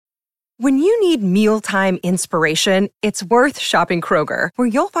When you need mealtime inspiration, it's worth shopping Kroger, where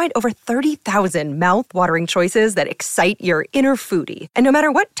you'll find over 30,000 mouth-watering choices that excite your inner foodie. And no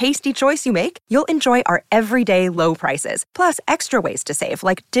matter what tasty choice you make, you'll enjoy our everyday low prices, plus extra ways to save,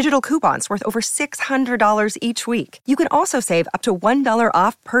 like digital coupons worth over $600 each week. You can also save up to $1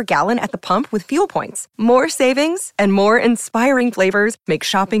 off per gallon at the pump with fuel points. More savings and more inspiring flavors make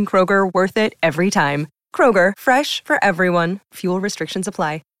shopping Kroger worth it every time. Kroger, fresh for everyone. Fuel restrictions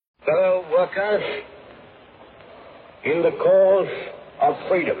apply. Fellow workers, in the cause of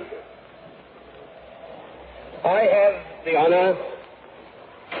freedom, I have the honor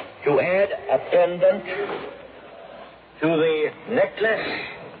to add a pendant to the necklace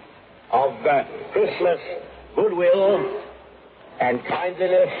of Christmas goodwill and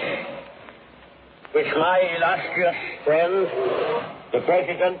kindliness which my illustrious friend, the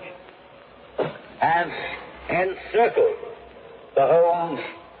President, has encircled the homes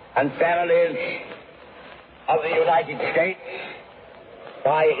and families of the United States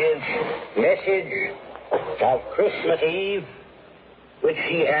by his message of Christmas Eve, which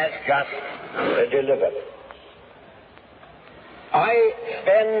he has just delivered. I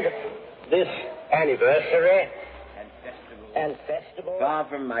spend this anniversary and festival far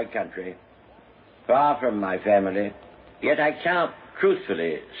from my country, far from my family, yet I cannot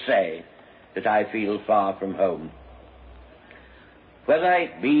truthfully say that I feel far from home. Whether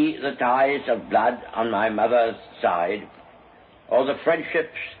it be the ties of blood on my mother's side, or the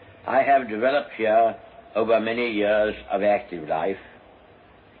friendships I have developed here over many years of active life,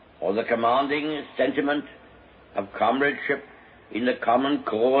 or the commanding sentiment of comradeship in the common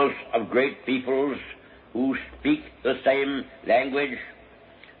cause of great peoples who speak the same language,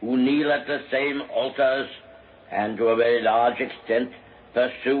 who kneel at the same altars, and to a very large extent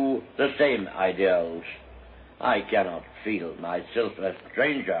pursue the same ideals, I cannot feel myself a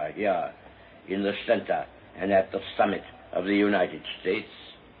stranger here in the center and at the summit of the United States.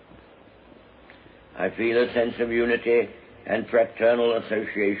 I feel a sense of unity and fraternal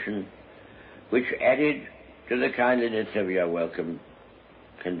association, which, added to the kindliness of your welcome,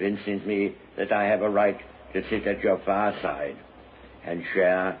 convinces me that I have a right to sit at your fireside and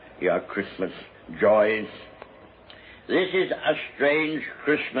share your Christmas joys. This is a strange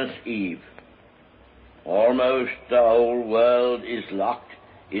Christmas Eve. Almost the whole world is locked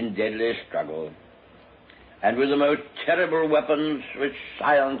in deadly struggle, and with the most terrible weapons which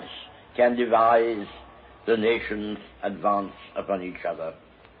science can devise, the nations advance upon each other.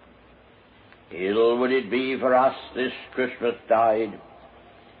 Ill would it be for us this Christmas tide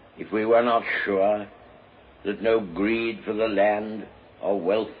if we were not sure that no greed for the land or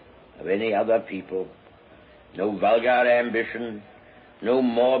wealth of any other people, no vulgar ambition, no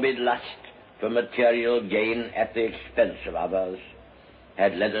morbid lust for material gain at the expense of others,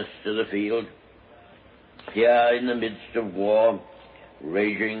 had led us to the field. Here in the midst of war,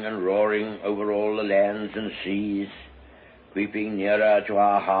 raging and roaring over all the lands and seas, creeping nearer to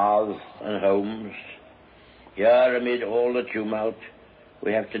our hearths and homes, here amid all the tumult,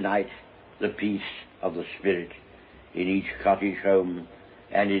 we have tonight the peace of the Spirit in each cottage home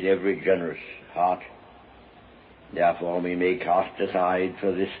and in every generous heart. Therefore we may cast aside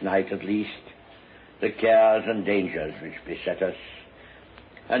for this night at least the cares and dangers which beset us,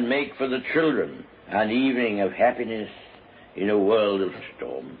 and make for the children an evening of happiness in a world of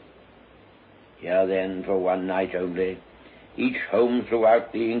storm. Here then, for one night only, each home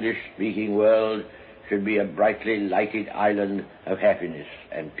throughout the English-speaking world should be a brightly lighted island of happiness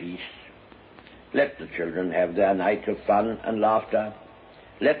and peace. Let the children have their night of fun and laughter.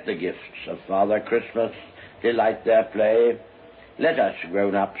 Let the gifts of Father Christmas delight their play. Let us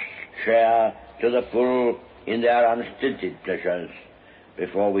grown-ups share to the full in their unstinted pleasures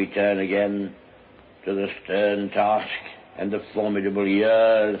before we turn again to the stern task and the formidable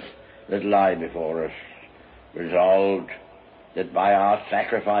years that lie before us, resolved that by our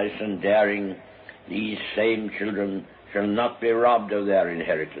sacrifice and daring these same children shall not be robbed of their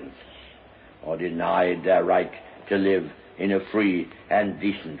inheritance or denied their right to live in a free and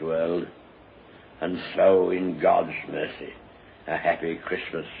decent world. And so, in God's mercy, a happy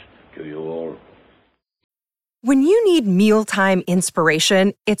Christmas to you all. When you need mealtime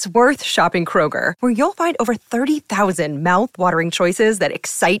inspiration, it's worth shopping Kroger, where you'll find over 30,000 mouth-watering choices that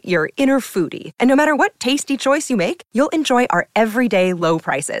excite your inner foodie. And no matter what tasty choice you make, you'll enjoy our everyday low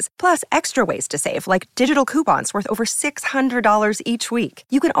prices, plus extra ways to save, like digital coupons worth over $600 each week.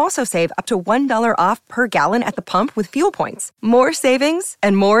 You can also save up to $1 off per gallon at the pump with fuel points. More savings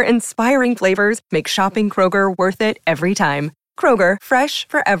and more inspiring flavors make shopping Kroger worth it every time. Kroger, fresh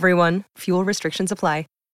for everyone. Fuel restrictions apply.